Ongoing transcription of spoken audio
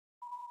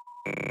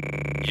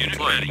Unit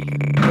ready.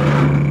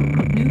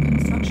 New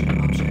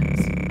construction options.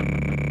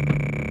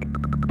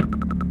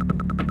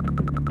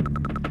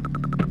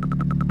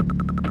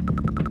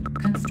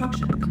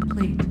 Construction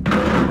complete.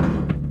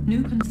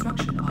 New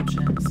construction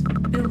options.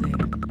 Building.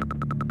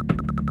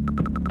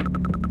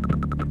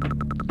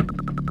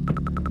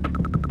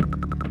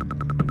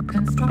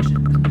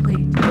 Construction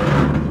complete.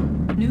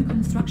 New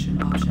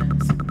construction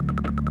options.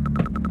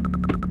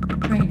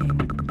 Training.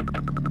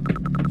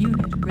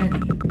 Unit ready.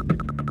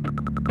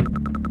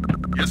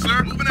 Yes,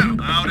 sir. Moving out.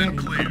 Loud and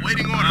clear.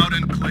 Waiting order. Loud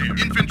and clear.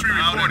 Infantry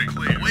reporting.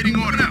 Clear. Waiting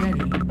order.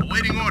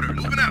 Awaiting order.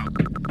 Moving out.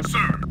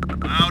 Sir.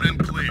 Loud and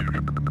clear.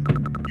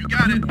 You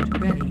got it. Unit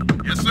ready.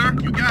 Yes, sir.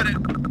 You got it.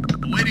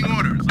 Awaiting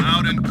orders.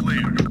 Loud and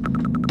clear.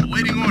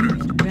 Awaiting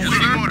orders. Yes,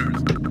 sir.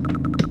 Orders.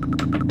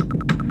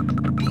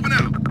 Moving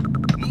out.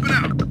 Moving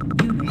out.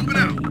 Moving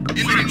out.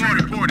 Infantry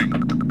reporting.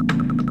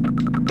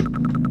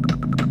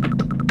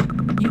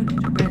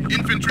 Unit ready.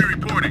 Infantry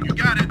reporting. You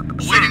got it.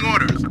 Awaiting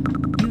orders.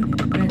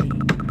 Unit ready.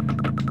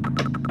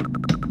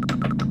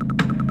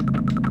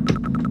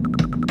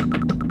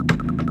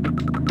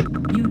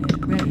 Unit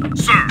ready.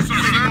 Sir.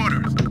 Awaiting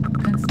orders.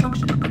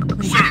 Construction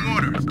complete. Awaiting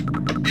orders.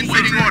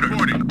 Awaiting order.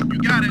 Reporting. You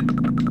got it.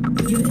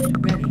 Unit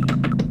ready.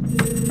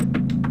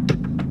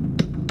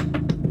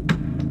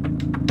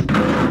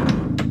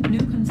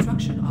 New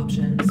construction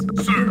options.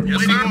 Sir. Yes,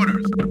 waiting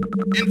orders.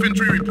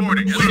 Infantry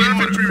reporting. Yes, sir.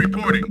 Infantry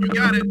reporting. You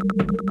got it.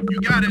 You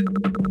got it.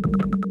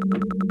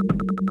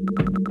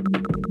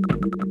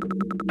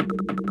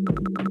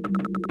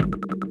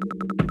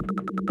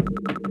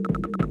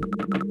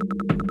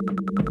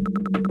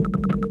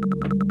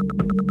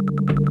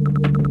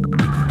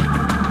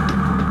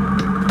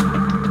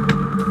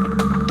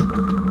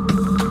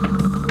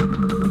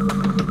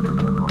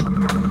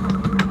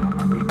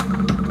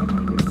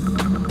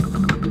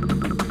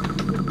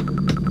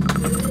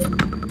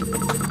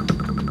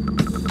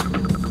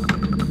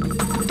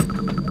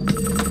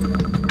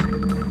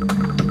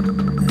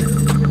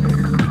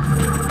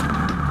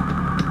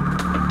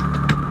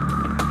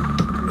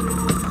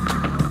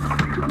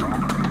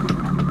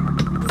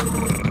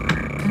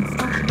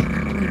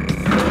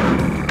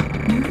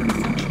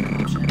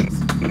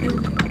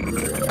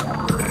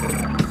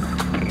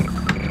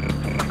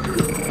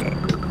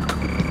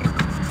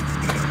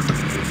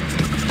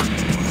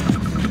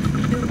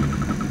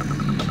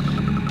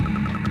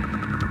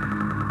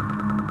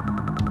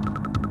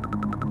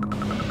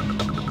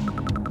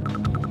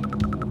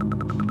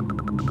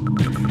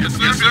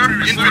 Yes, sir.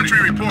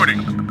 Infantry reporting.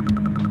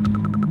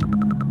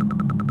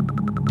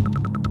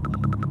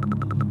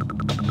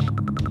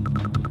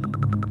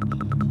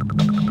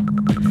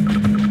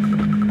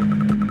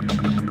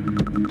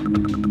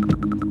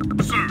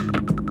 Sir.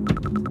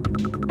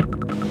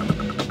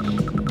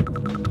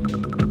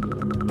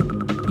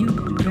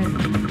 Unit ready.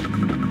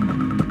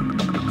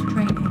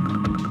 Training.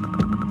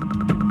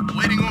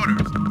 Awaiting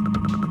orders.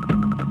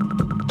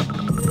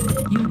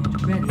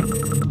 Unit ready.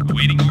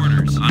 Awaiting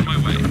orders. On my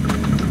way.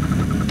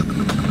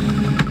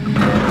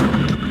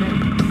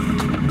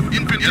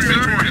 Infantry yes, sir.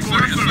 Reporting. Yes,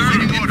 sir. Yes, sir.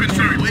 Waiting orders.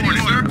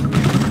 Waiting order.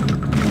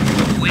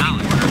 Waiting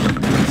order.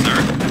 Sir.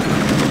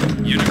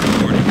 Unit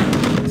reporting.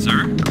 Sir.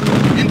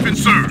 Infantry,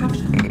 sir.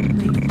 Construction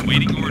complete.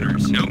 Waiting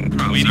orders. No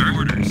problem. Waiting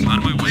orders. On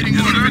my way. Waiting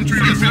order. Infantry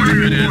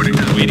reporting.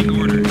 Waiting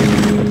orders.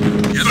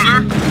 Yes, sir.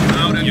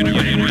 Loud and Unit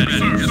ready. Yes,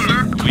 sir. Yes, sir.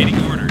 Waiting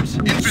orders.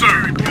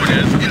 Infantry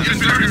reporting.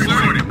 Infantry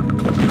reporting.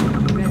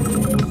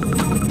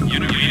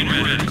 Unit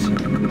ready.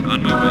 On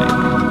my way.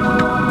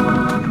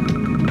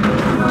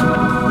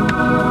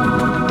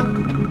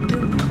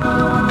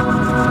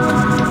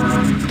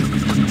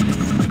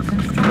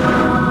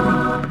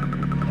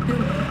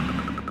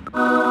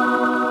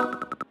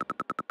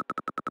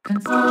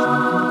 Construction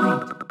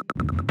complete.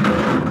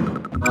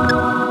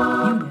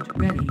 Unit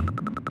ready.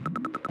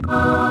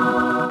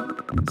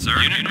 Sir.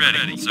 Unit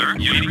ready. Sir.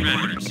 Unit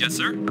ready. Yes,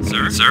 sir.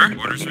 Sir. Sir.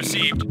 Orders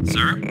received.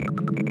 Sir.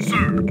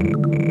 Sir.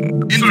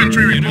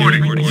 Infantry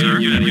reporting. Sir.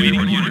 Unit ready.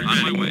 On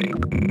my way.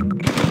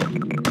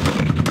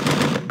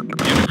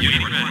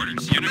 Unit ready. Unit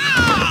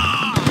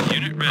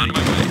ready. On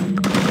my way.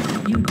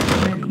 Unit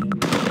ready.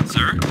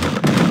 Sir.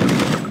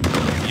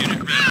 Unit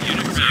ready.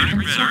 Unit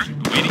ready. Sir.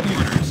 Waiting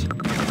orders.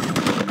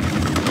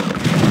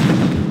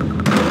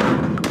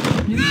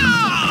 New construction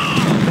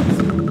building.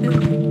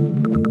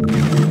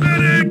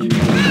 Medic!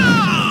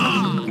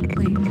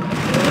 Complete.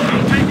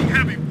 I'm taking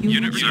heavy.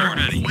 Unit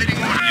ready. Waiting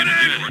order.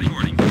 Unit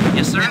reporting.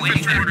 Yes, sir.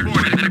 Infantry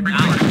reporting.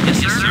 Yes,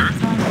 sir.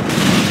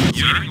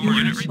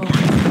 Unit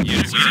reporting.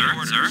 Unit sir.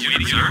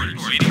 Waiting orders.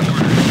 Waiting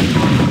orders.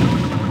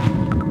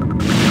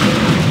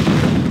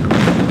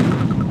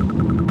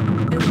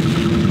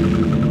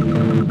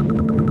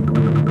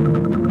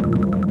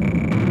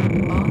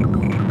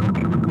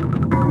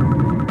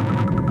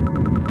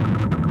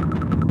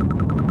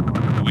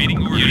 Waiting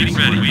orders. Unit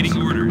ready. Waiting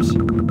orders.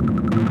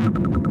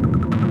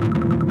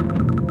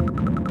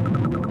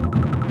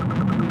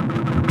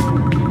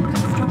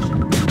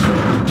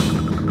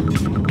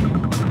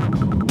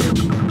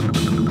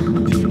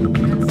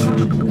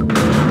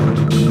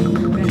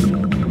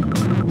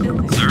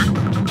 Sir.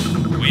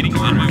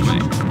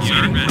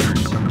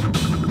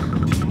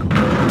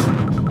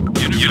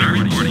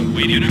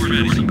 Waiting order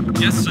ready.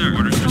 Yes, sir.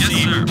 Orders received.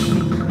 Yes, sir.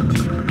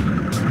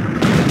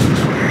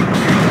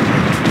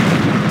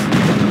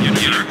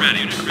 Unit ready.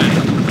 Unit ready.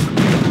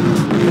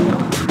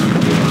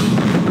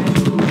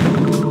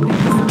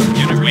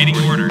 Unit waiting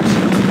orders.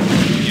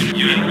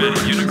 Unit ready.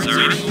 Unit sir.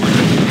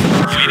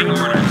 Waiting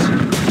orders.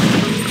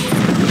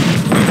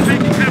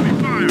 Taking heavy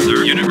fire. Sir,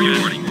 unit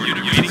reporting.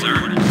 Unit waiting, sir.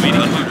 Waiting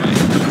on my way.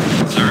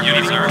 Sir,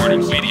 unit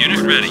reporting. Waiting.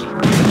 Unit ready.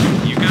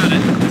 You got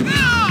it.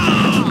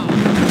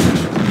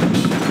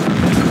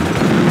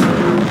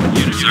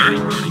 Unit sir.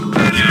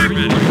 Unit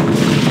ready.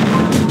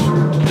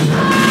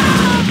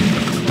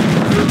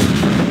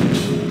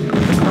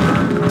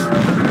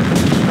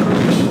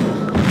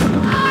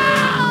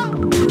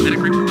 Medic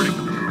reporting.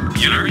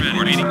 Unit ready.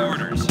 Waiting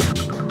orders.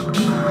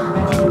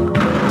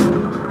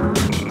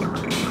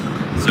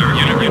 Sir,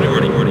 unit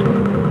reporting.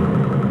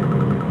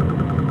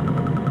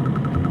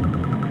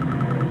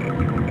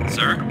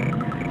 Sir?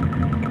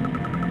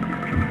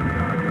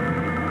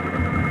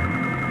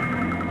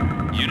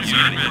 Unit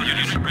ready.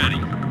 Unit ready.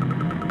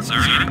 Sir,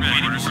 unit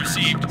ready. Orders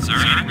received. Sir,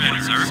 unit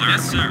ready. Sir,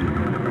 yes, sir.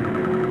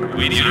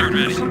 Waiting unit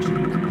ready.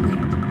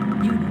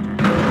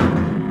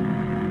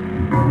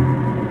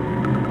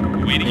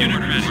 Waiting unit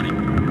ready.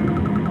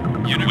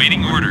 Unit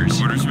waiting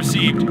orders. Orders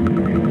received.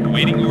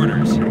 Waiting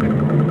orders.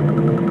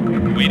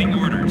 Waiting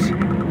orders.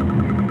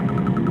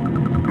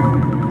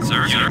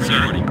 Sir, unit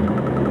ready.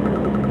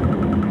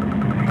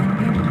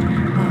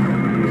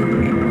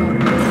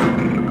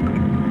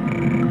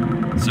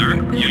 Sir,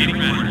 unit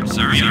ready.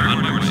 Sir, unit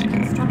on my way.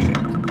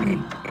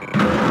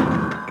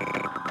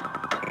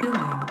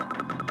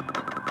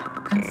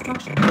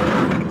 Construction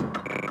complete.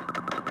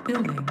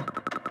 Building.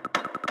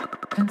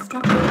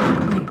 Construction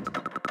complete.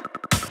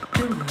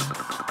 Building.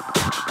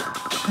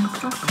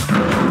 Construction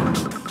complete.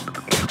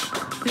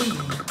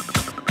 Building.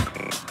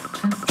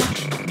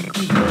 Construction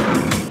complete.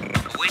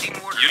 Awaiting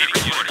order.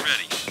 Unit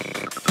ready.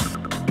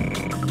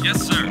 Yes,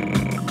 sir.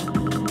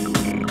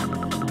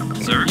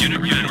 Sir, unit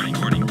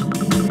reporting.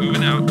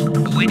 Moving out.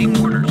 Awaiting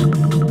orders.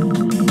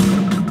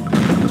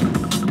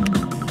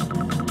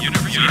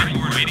 Unit reporting.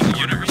 Waiting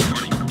unit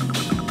reporting.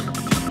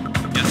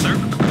 Yes, sir.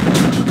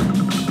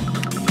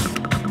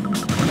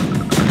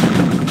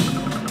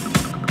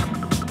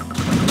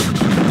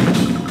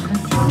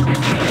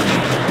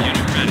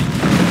 Unit ready.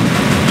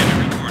 Unit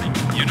reporting.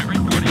 Unit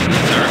reporting.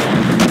 Sir.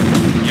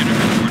 Unit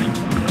reporting.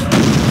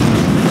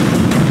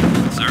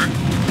 Sir.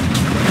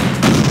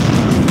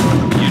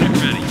 Unit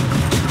ready.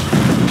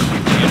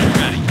 Unit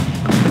ready.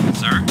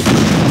 Sir.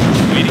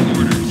 Waiting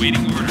orders.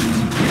 Waiting orders.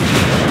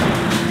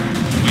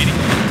 Waiting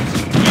orders.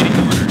 Waiting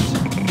orders.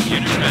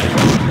 Unit ready.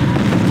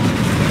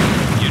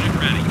 Unit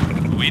ready.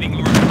 Waiting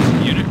orders.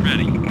 Unit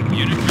ready.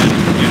 Unit ready.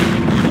 Unit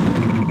reporting.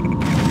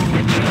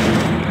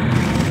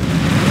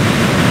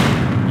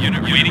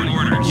 Unit waiting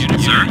orders. Unit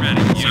sir.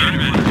 Ready. Unit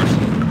ready.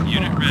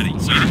 Unit ready.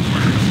 Sir.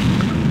 Orders.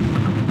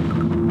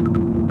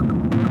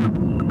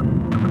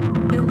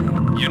 Building.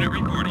 Unit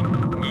reporting.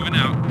 Moving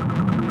out.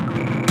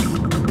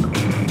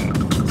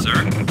 Sir.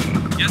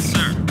 Yes,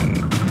 sir.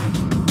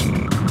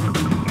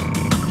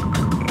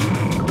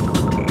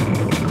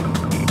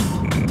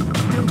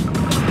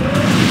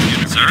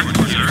 Unit sir.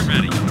 Sir.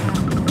 Ready.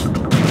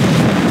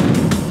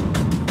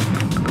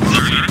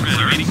 Sir. Unit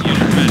ready. Waiting.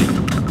 Unit ready.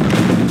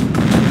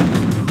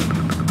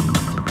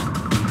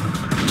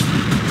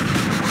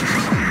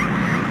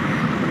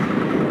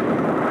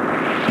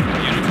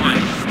 Unit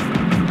flight.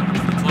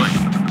 Flight.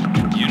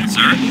 Unit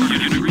sir.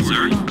 Unit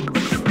reserve.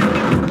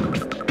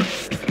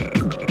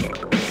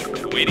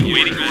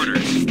 Waiting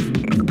orders.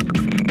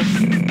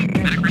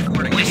 Medic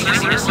reporting. Yes, sir.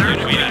 Yes, sir.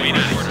 Waiting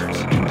orders.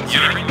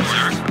 Unit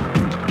reserve.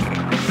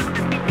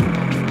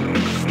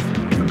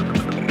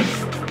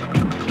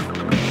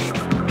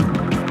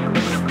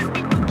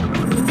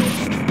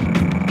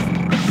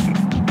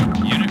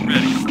 Unit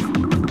ready.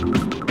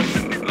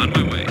 On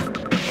my way.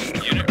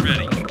 Unit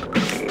ready.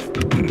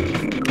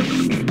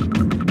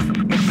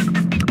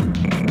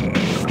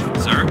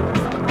 Sir?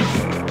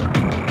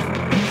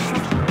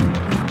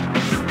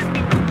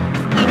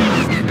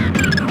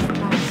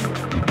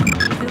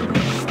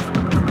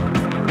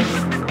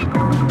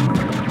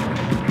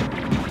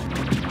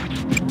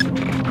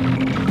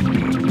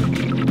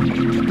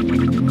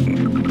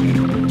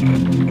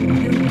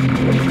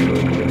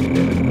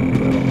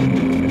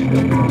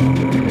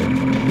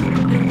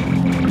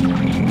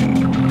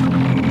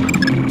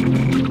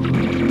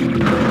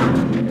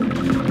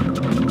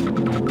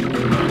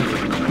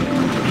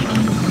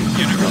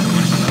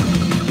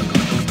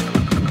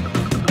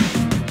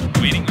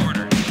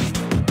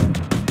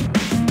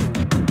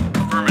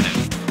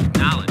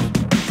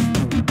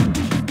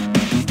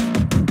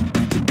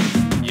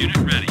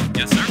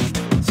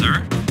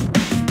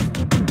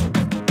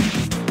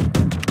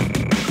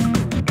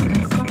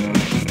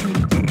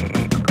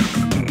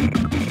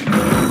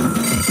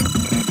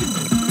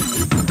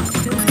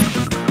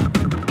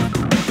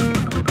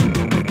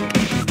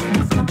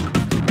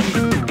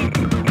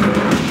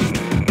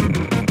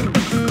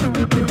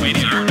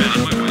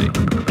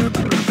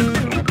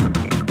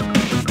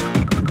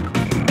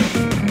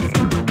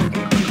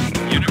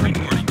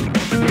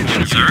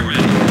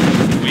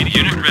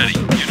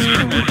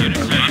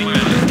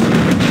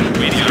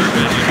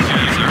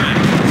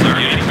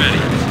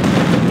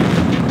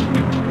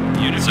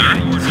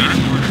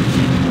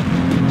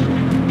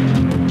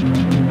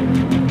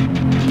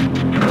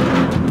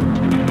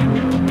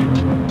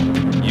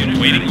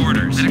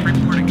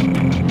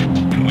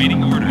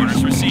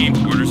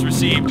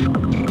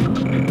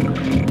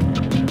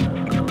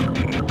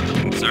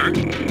 Sir,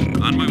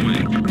 on my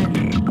way. Ready.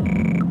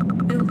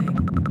 Building.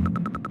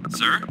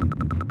 Sir?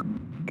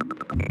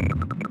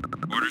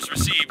 Orders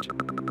received.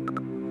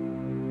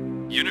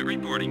 Unit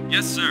reporting.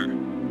 Yes, sir.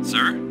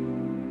 Sir?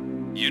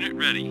 Unit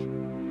ready.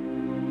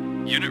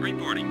 Unit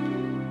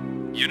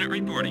reporting. Unit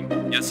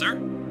reporting. Yes, sir.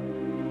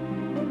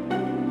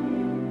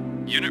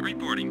 Unit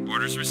reporting.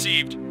 Orders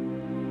received.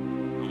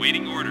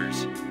 Awaiting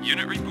orders.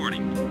 Unit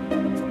reporting.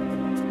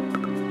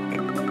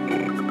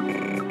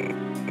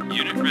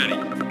 Unit ready.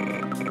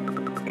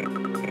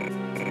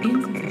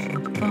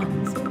 Insufficient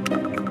funds.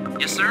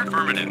 Yes, sir.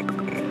 Affirmative.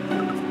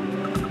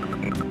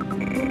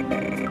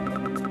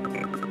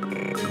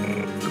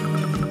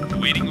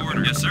 Awaiting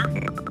order. Yes, sir.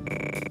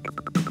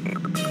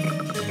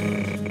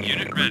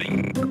 Unit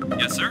ready.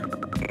 Yes, sir.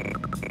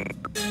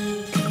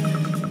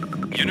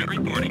 Unit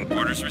reporting.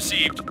 Orders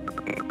received.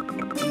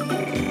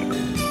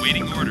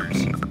 Waiting orders.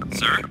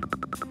 Sir?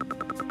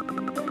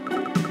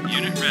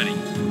 Unit ready.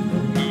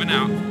 Moving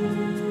out.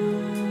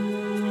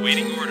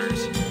 Awaiting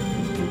orders.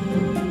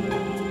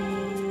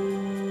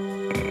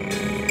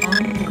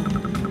 On hold.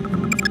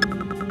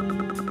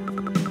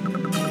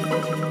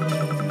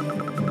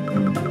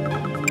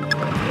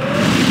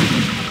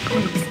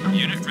 Base under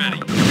Unit ready.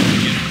 attack.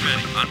 Unit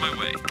ready. On my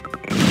way.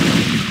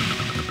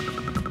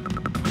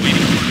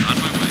 Awaiting order. On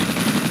my way.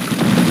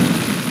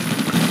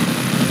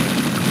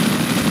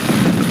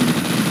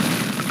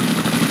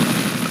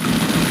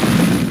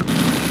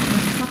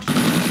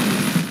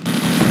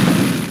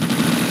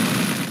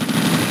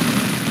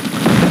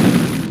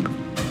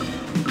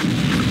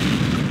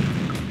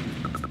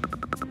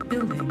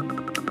 Building.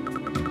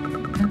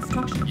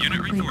 Construction Unit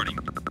complete. reporting.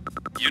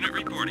 Unit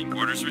reporting.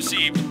 Orders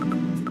received.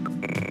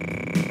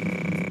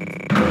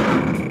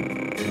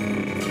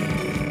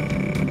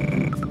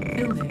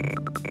 Building.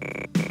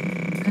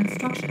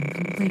 Construction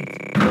complete.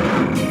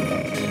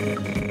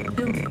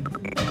 Building.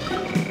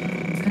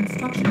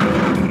 Construction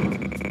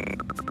complete.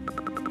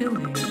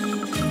 Building.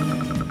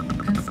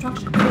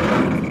 Construction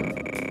complete.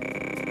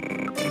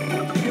 Building.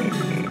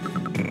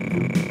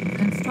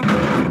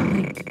 Construction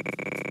complete.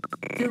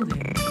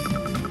 Building.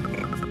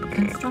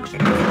 Construction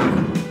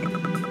complete.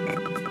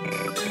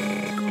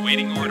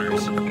 Awaiting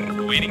orders.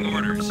 Awaiting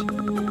orders.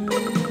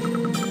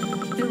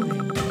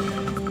 Building.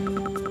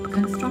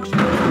 Construction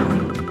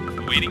complete.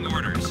 Awaiting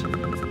orders.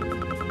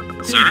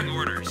 Sir? Awaiting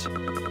orders.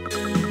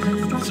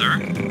 Construction Sir?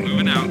 complete.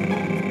 Moving out.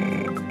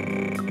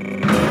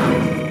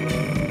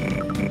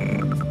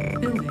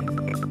 Building.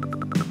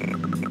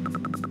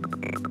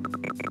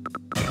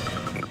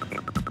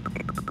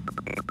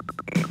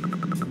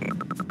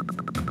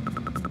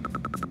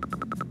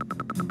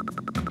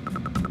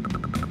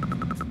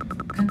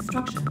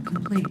 Construction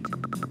complete.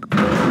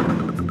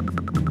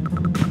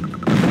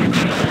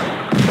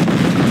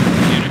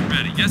 Unit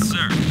ready. Yes,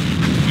 sir.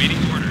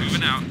 Waiting order.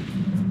 Moving out.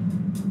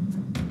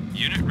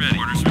 Unit ready.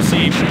 Orders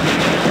received.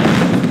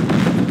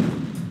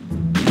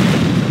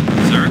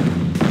 Sir?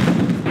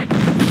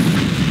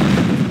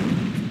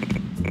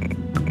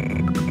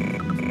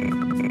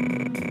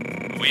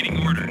 Awaiting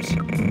orders.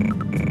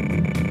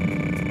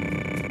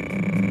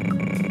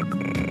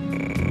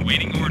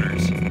 Awaiting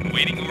orders.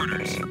 Awaiting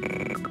orders.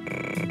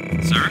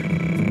 Sir?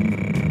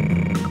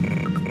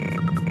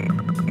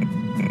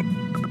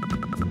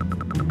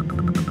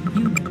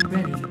 Unit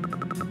ready.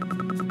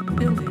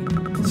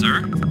 Building. Sir?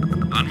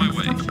 On my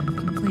way.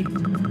 Construction complete.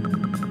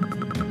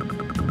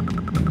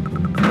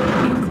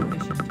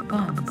 Insufficient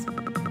funds.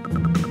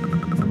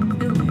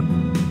 Building.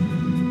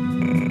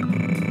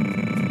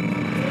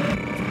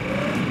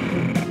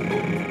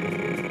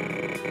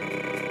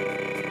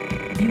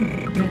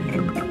 Unit ready.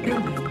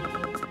 Building.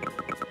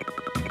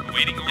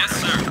 Awaiting orders. Yes,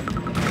 sir.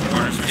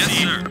 Orders received. Yes,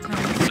 sir.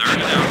 Sir,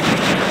 now.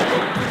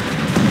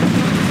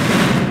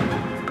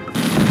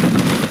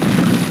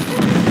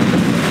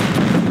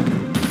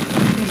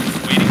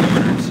 Waiting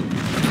orders.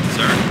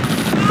 Sir?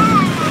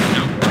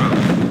 No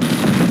problem.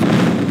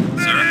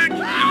 Sir?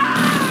 No.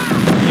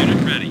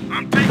 Unit ready.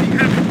 I'm taking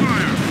heavy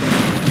fire.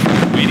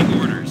 Waiting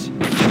orders.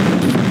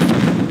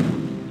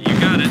 You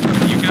got it.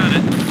 You got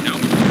it. No.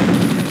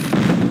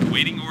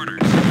 Waiting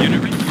orders.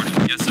 Unit reporting.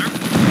 Yes, sir.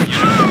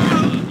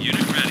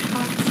 Unit ready.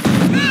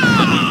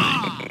 On my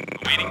way.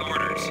 Awaiting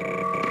orders.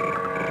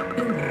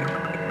 Building.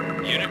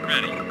 Unit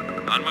ready.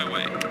 On my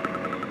way.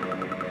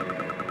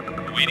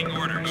 Awaiting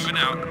orders. Moving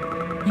out.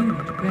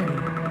 Unit ready.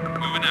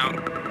 Moving out.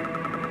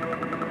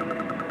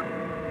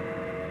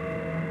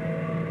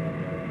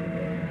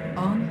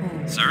 On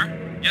hold. Sir?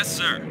 Yes,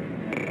 sir.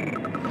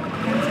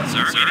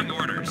 Sir? Waiting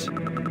orders.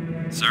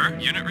 Sir?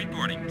 Unit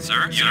reporting.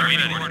 Sir? Unit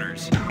waiting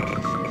orders.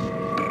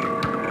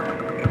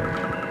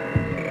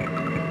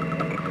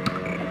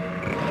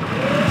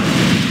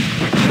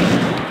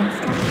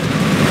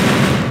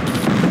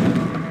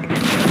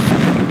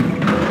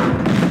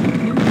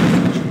 New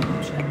construction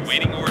options.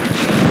 Waiting orders.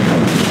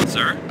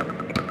 Sir?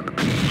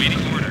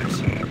 Waiting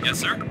orders. Yes,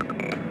 sir?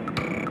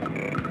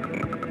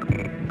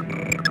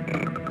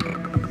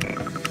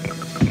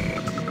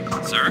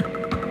 Sir?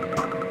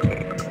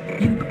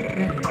 Unit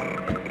ready.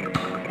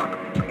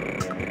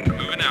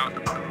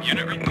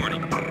 Unit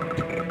reporting.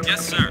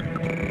 Yes, sir.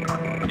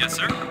 Yes,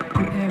 sir.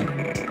 Preparing.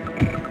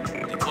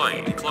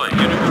 Deploying. Deploying.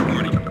 Unit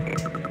reporting.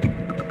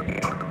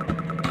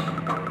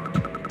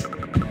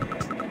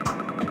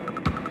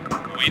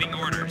 Awaiting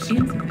orders.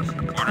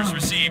 Insufficient Orders funds.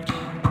 received.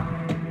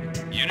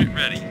 Unit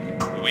ready.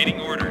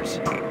 Awaiting orders.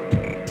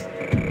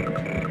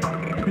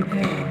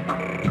 Preparing.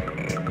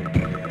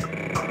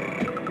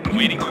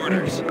 Awaiting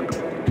orders.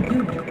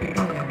 Unit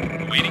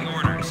prepared. Awaiting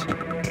orders.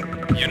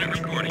 Unit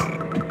reporting.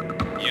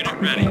 Unit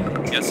ready.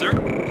 Yes, sir.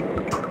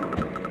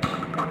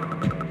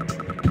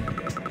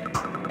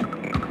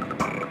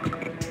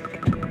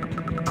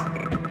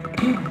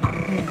 Unit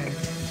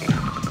prepared.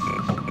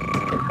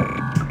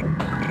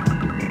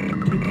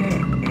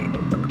 Preparing.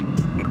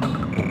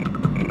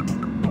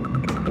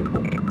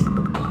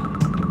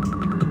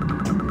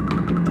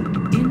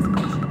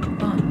 Insufficient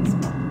funds.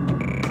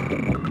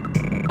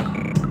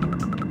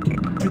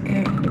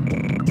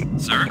 Preparing.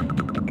 Sir.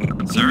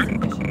 Sir.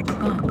 Insufficient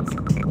funds.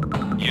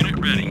 Unit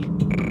ready.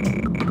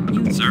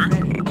 Unit Sir?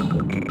 ready.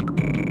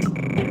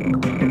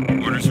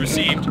 Orders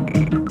received.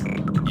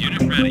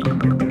 Unit ready.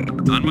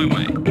 On my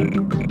way.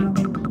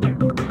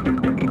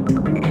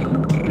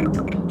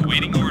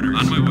 Awaiting orders.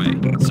 On my way.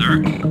 Sir?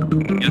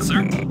 Yes,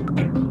 sir.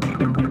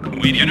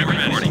 Awaiting unit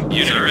reporting.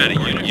 Unit ready.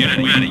 Unit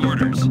ready.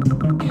 Orders.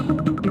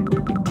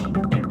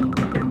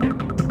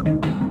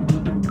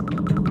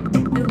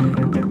 Building.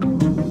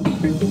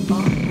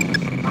 On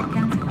hold.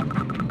 Cancel.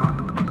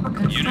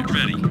 Unit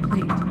ready.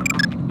 Complete.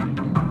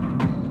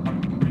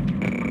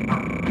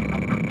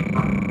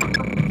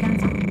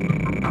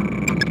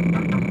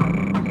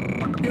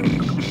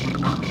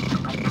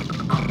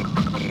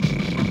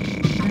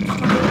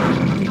 Cancel.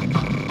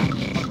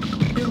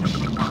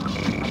 Building.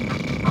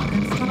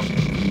 Construction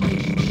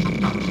complete.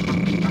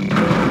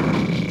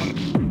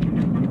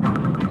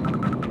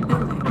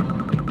 Building.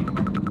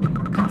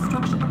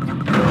 Construction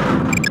complete.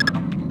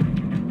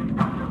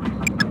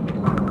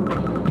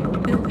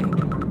 Building.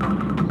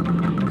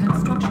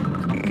 Construction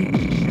complete.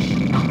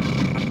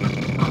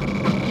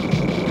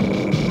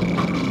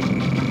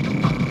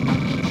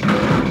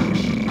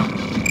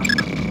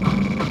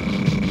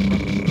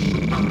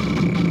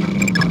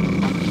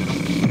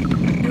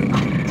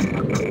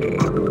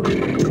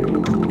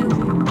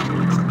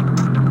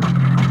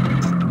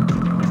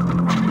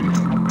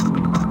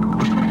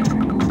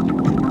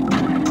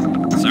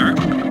 Sir?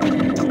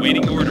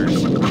 Awaiting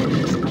orders.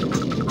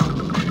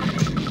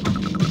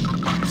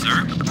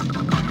 Sir?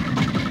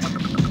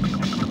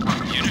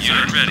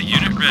 Unit ready.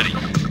 Unit ready.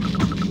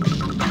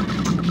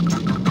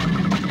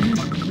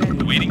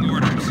 Awaiting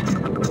orders.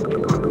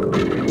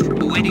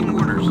 Awaiting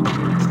orders.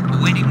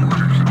 Awaiting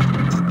orders.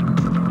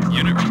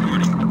 Unit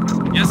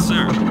reporting. Yes,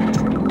 sir.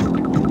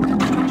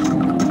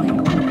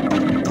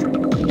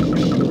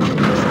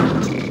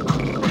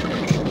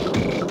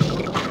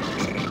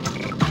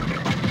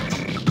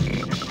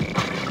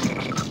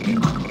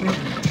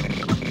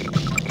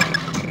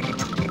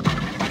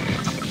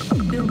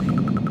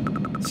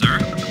 Sir?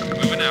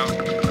 Moving out.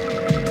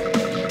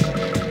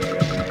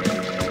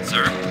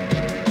 Sir?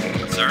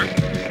 Sir?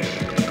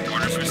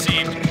 Orders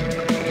received.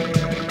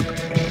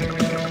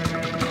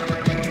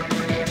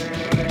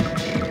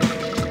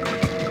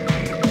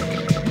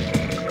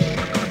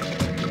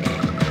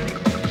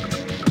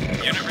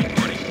 Unit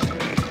reporting.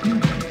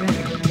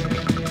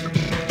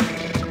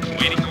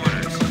 Waiting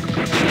orders.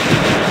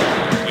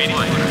 Waiting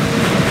orders.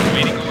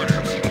 Waiting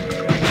orders.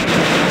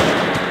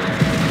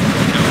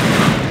 No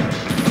problem.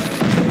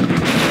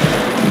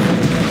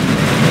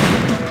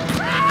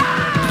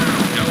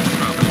 No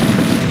problem.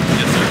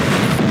 Yes, sir.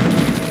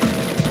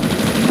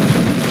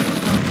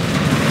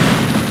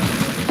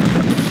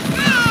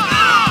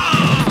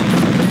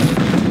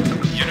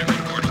 Unit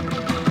reporting.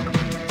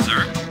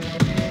 Sir?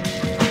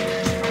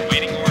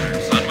 Waiting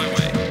orders. On my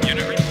way.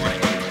 Unit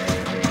reporting.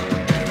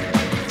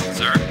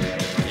 Sir?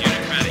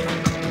 Unit ready.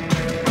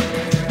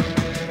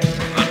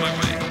 On my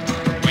way.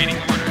 Waiting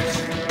orders.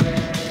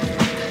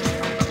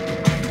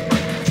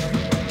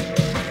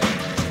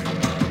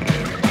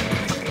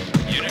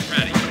 Unit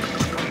ready.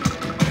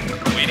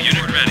 Waiting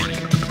unit ready.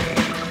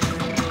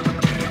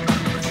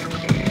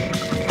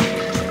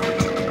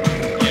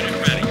 Unit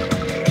ready.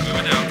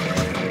 Moving out.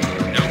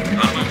 No,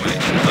 on my way.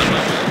 On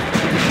my way.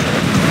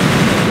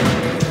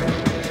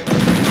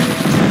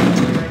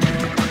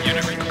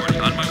 Unit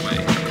reporting. On my way.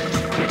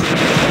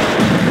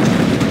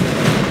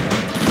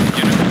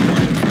 Unit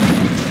reporting.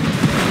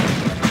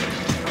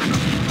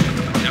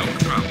 No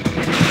problem.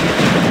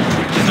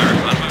 Sir,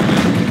 on my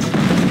way.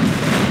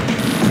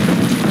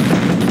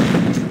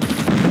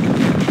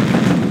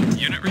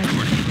 Unit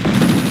reporting.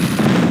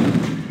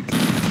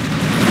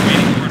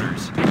 Waiting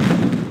orders.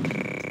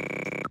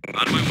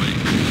 On my way.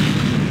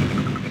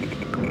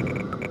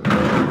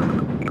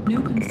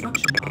 New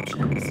construction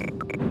options.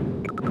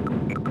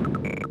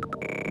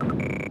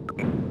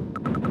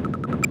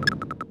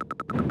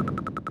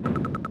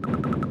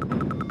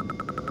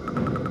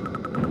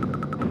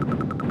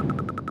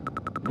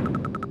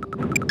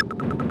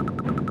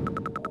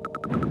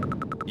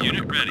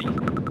 Unit ready.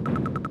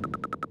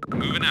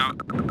 Moving out.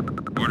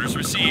 Orders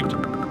received.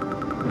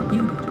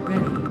 Unit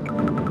ready.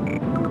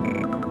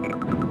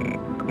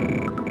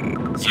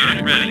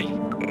 Unit ready.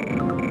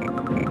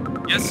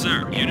 Yes,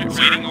 sir. Unit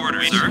waiting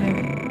orders, sir.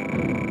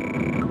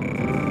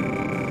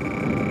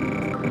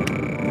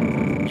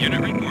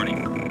 Unit reporting.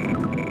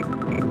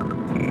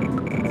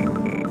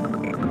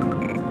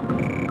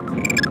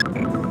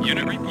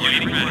 Unit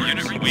reporting.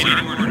 Unit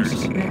waiting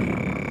orders. Ready.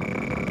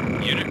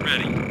 Unit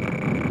ready.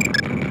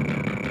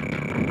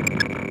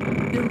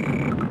 Building.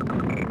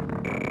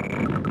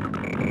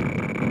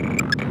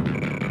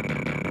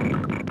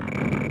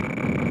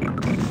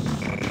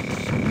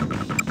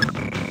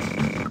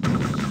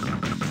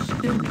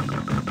 Building.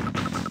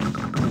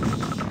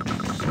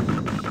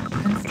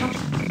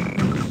 Construction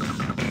complete.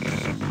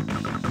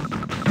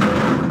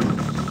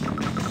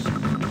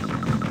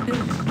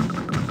 Building.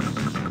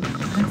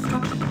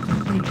 Construction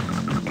complete.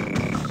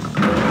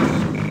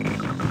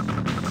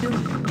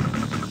 Building.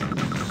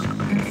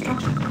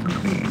 Construction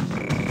complete.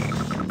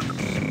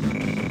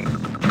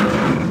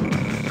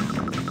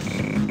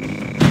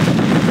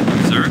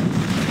 Sir?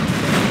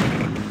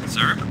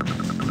 Sir?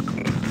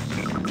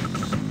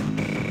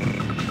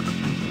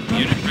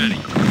 Unit ready.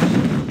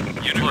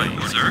 Unit ready,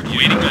 sir.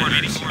 Waiting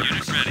orders.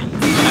 Unit ready.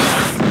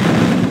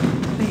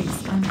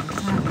 Base under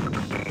attack.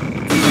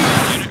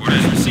 Unit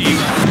orders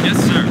received. Yes,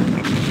 sir.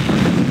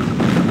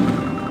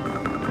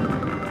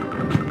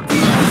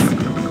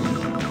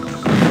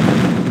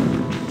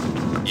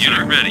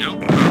 Unit ready.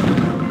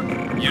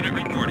 Unit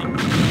reporting.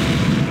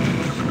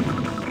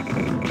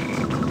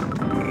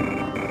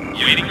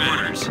 Waiting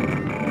orders.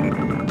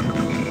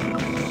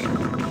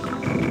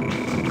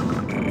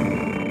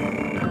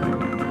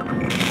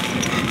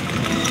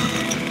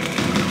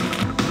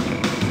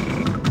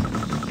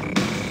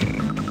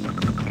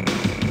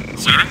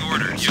 Waiting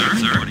orders, sir.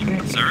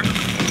 Sir.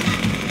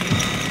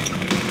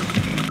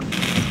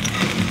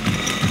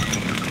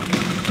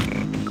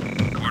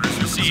 Orders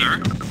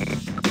received.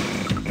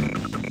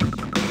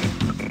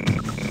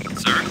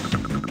 Sir. Sir.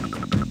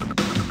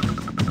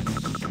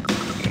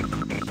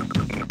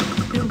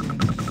 Building.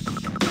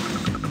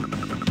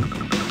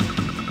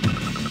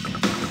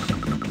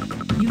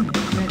 Unit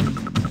ready.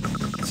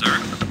 Sir.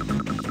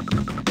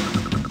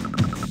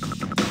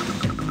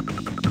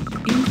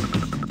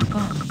 Insufficient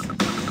funds.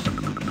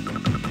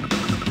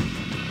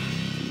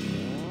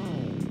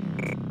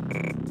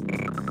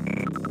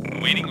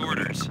 Awaiting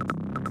orders.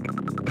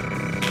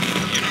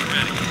 Unit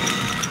ready.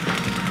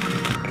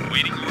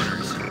 Awaiting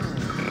orders.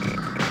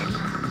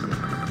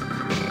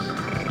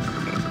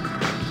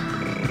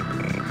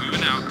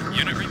 Moving out.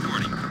 Unit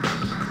reporting.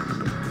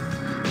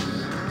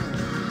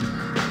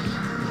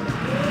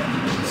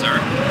 Sir.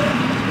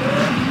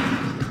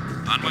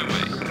 On my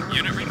way.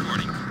 Unit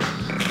reporting.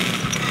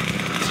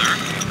 Sir.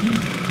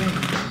 Unit ready.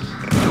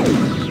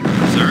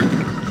 Sir.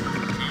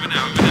 Moving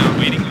out.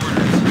 Waiting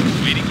orders.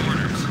 Waiting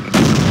orders.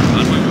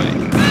 On my way.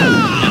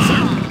 Yes, sir.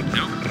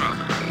 No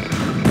problem.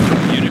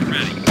 Unit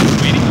ready.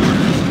 Waiting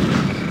orders.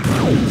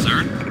 Sir.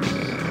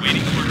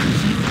 Waiting orders.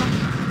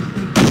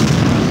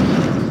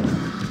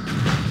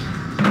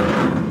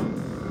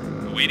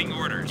 Awaiting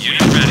orders.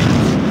 Unit ready.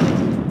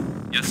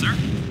 Yes, sir.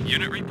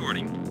 Unit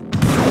reporting.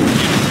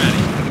 Unit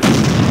ready.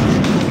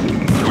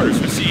 Orders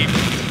received.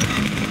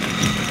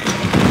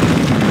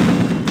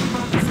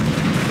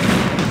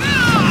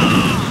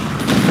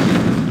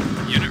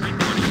 Unit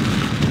reporting.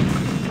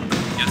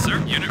 Yes, sir.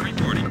 Unit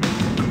reporting.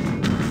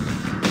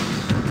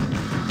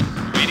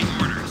 Awaiting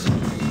orders.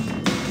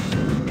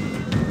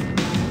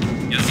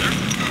 Yes, sir.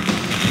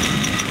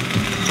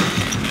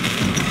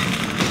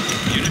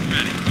 Unit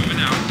ready.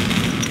 Moving out.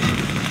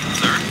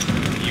 Sir,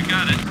 you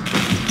got it.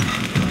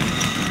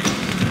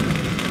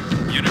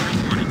 Unit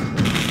reporting.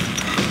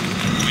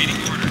 Waiting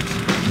orders.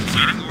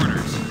 Waiting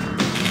orders.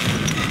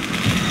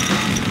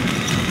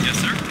 Yes,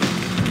 sir.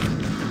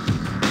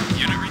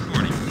 Unit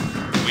reporting.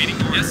 Waiting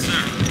orders. Yes,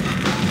 sir.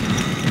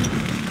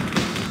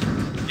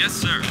 Yes,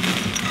 sir.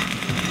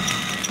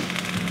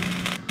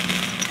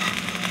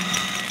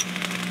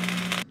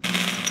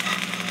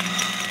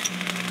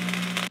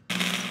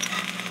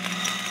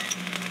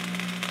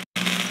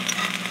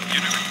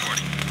 Unit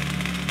reporting.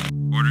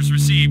 Orders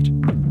received.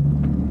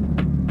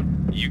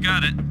 You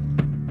got it.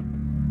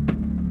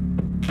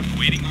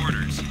 Waiting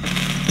orders.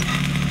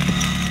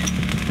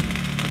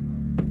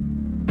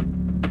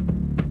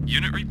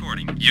 Unit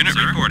reporting. Unit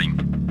reporting.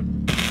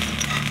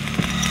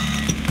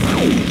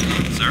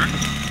 Sir?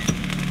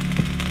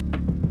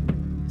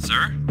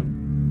 Sir?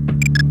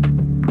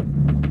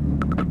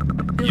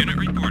 Unit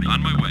reporting.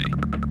 On my way.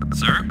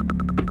 Sir?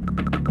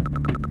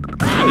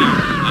 Moving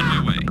out. On my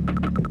way.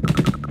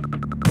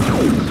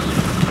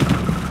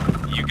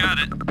 You got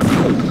it.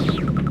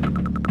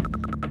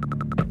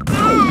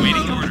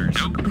 Waiting orders.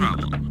 No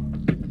problem.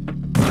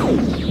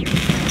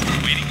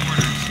 Waiting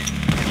orders.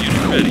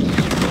 Unit ready.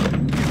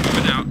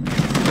 Moving out.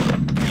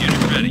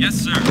 Unit ready. Yes,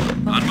 sir.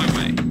 On my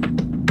way.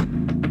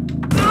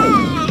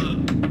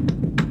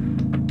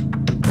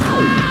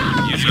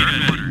 Unit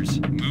ready. Orders.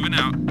 Moving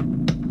out.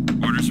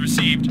 Orders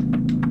received.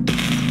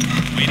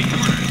 Waiting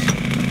orders.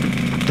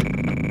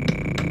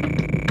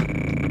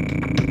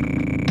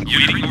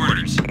 Waiting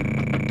orders.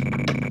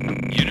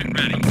 Unit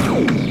ready.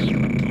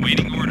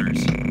 Awaiting orders.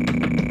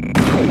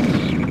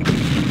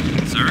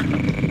 Sir?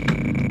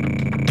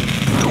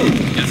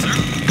 Yes, sir?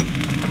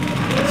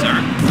 Sir?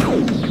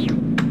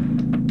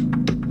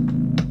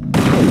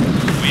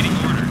 Waiting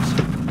orders.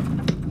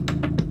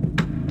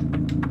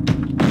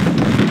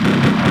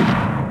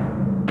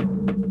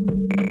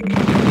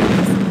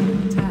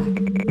 Attack.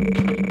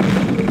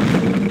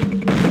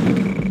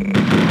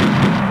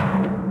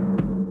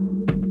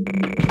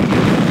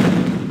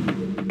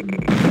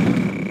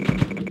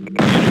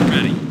 Unit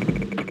ready.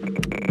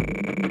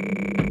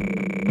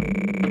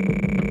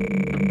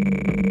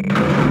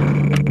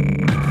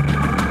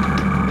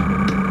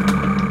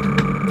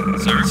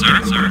 Sir.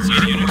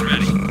 Unit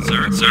ready.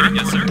 Sir.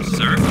 Yes, sir.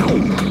 Sir.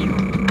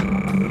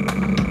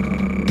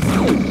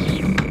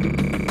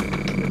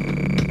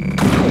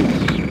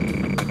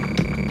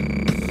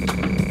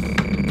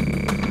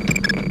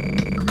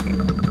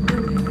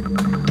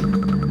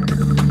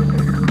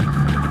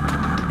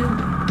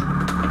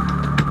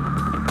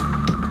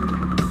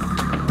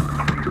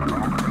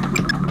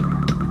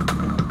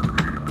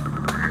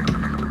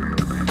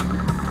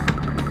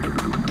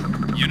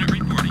 Unit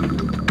reporting.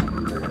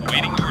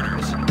 Awaiting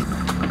orders.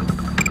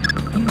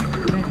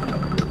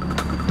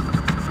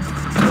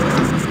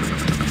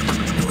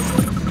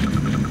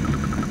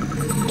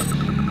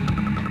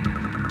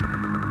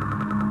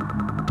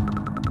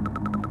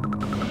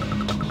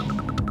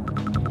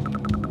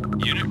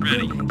 Unit ready. Unit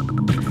ready. Building.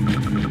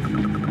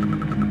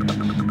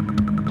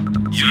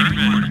 Unit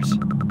ready. Orders.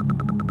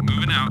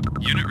 Moving out.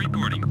 Unit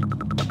reporting.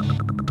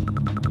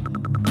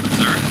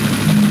 Sir.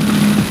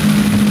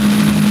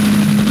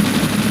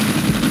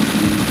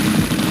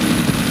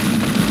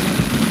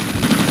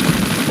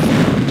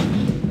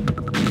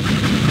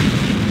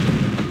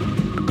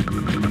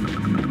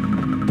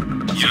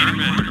 Unit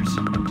ready. Orders.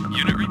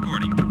 Unit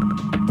reporting.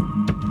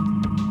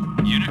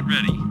 Unit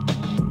ready.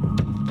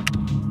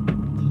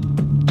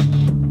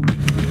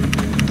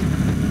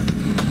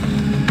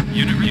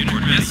 Unit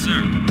reporting. Yes,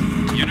 sir.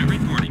 Unit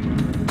reporting.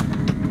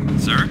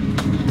 Sir?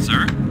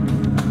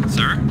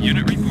 Sir?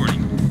 Unit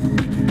reporting.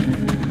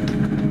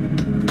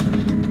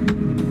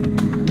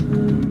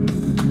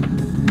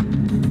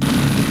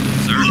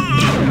 Sir?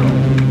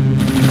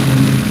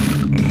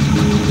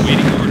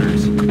 Waiting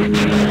orders.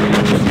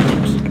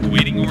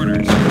 Waiting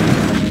orders.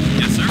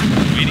 Yes, sir.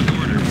 Waiting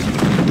orders.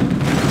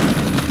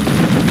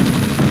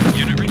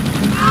 Unit reporting.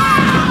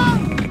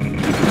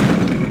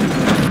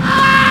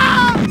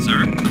 Sir?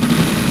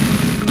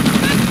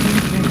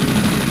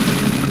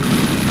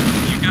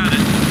 You got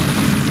it.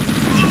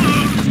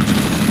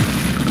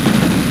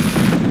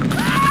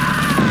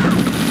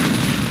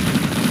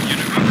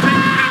 Unit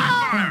reporting.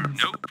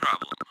 No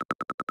problem.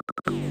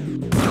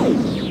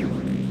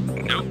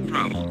 No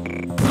problem.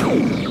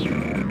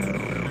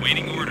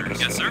 Waiting orders.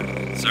 Yes, sir.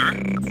 Sir?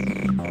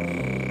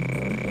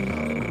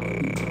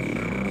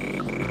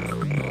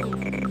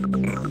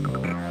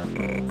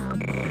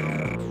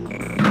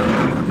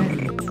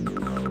 Ready.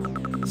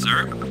 Sir?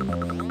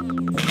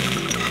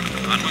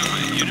 On my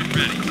way. Unit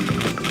ready.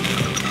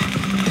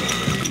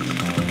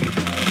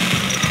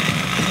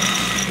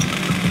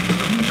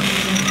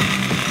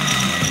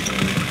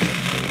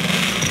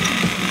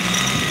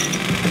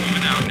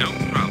 Moving out. No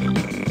problem.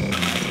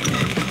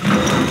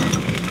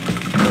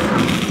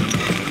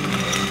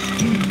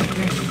 Unit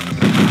ready.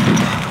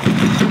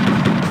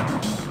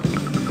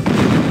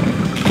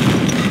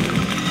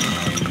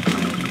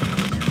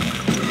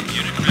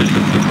 Unit ready.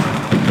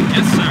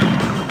 Yes, sir.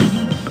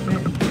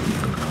 Ready.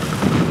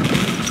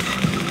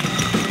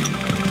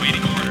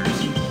 Waiting orders.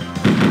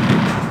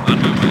 On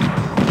my way.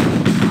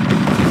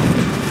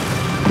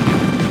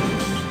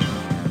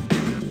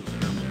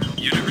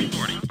 Unit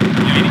reporting.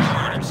 Waiting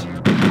orders.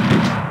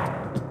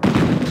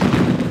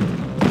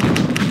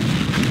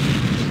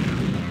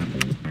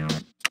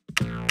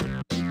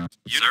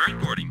 Unit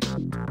reporting.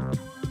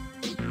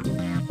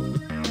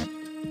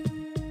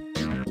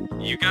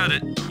 You got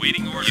it.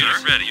 Waiting orders.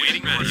 Unit ready.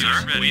 Waiting ready.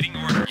 Sir. Waiting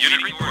order.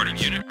 Unit reporting.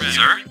 Unit ready.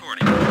 Sir.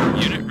 Reporting.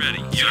 Unit ready.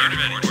 Unit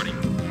reporting.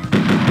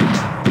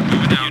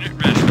 Moving out. Unit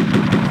ready.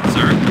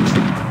 Sir.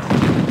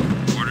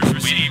 Orders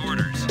received. Waiting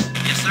orders.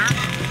 Yes, sir.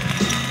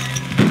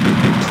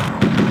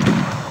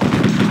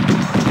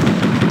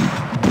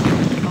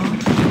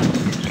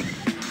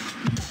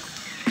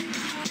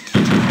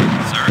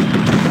 Sir.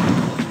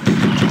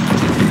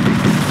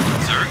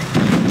 Sir.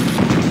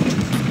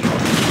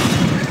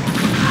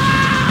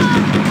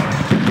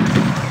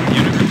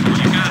 Unit report.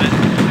 You got it.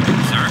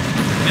 Sir.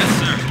 Yes,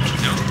 sir.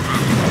 No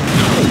problem.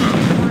 No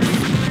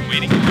problem.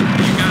 Waiting order.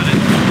 You got it.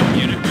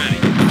 Unit ready.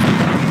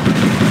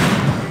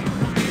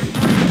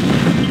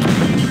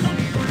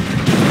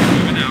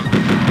 Moving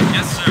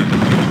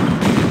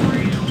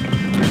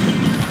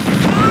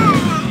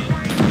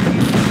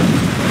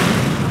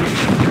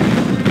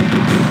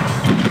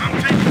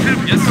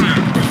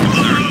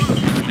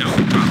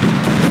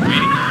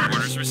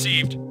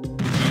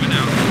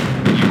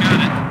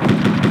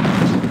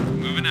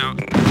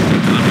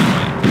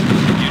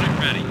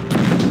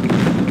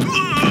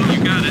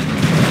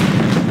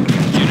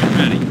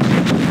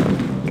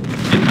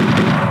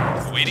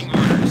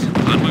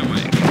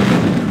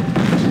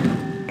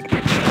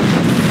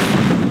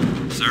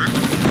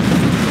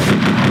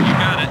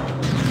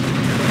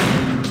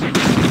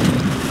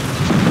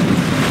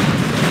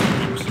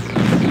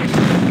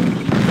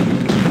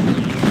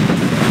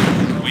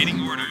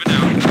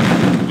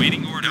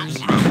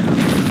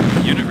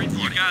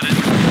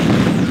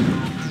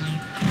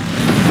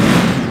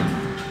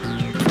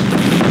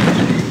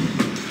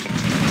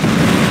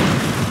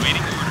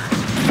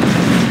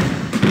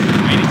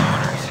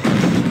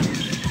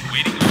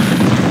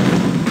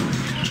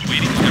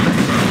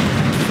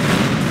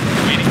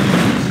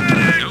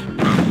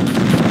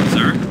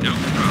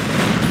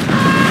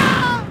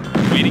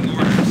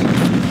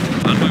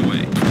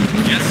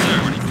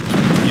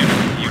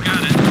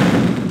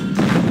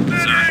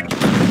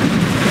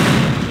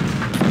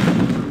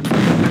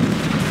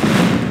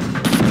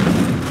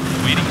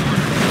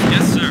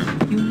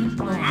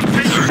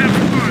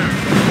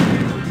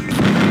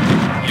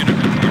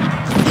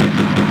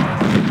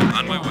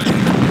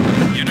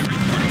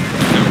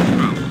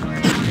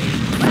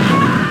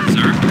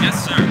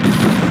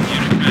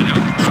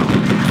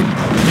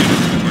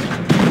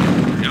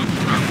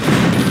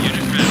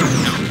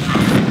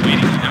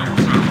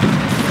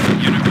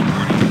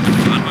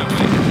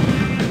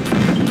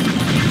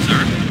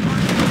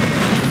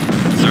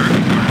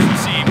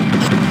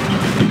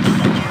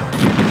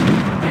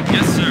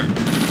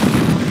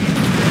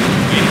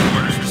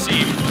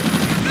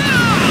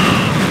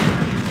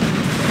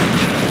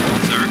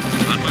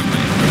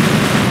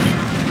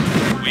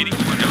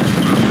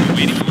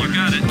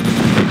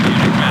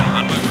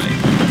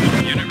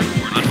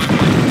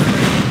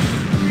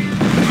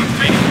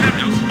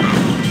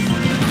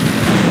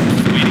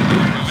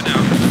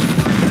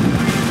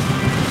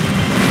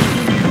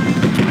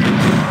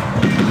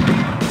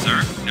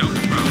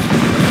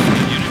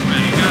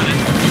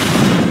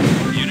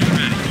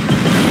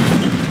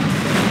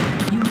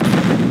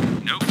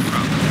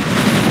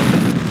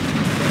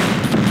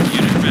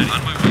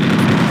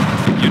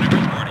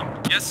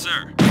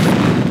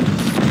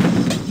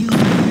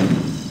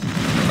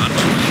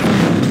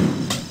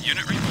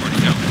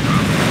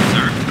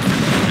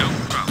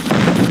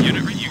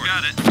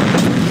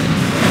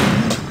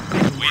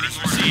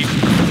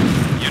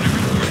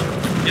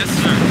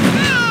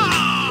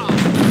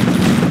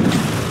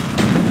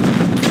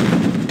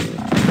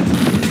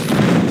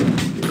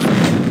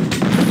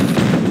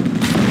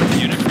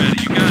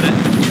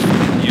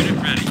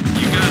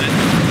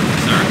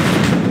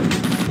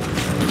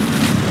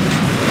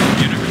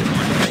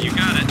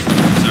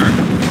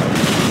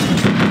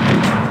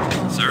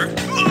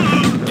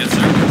Yes,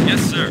 sir.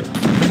 Yes,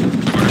 sir.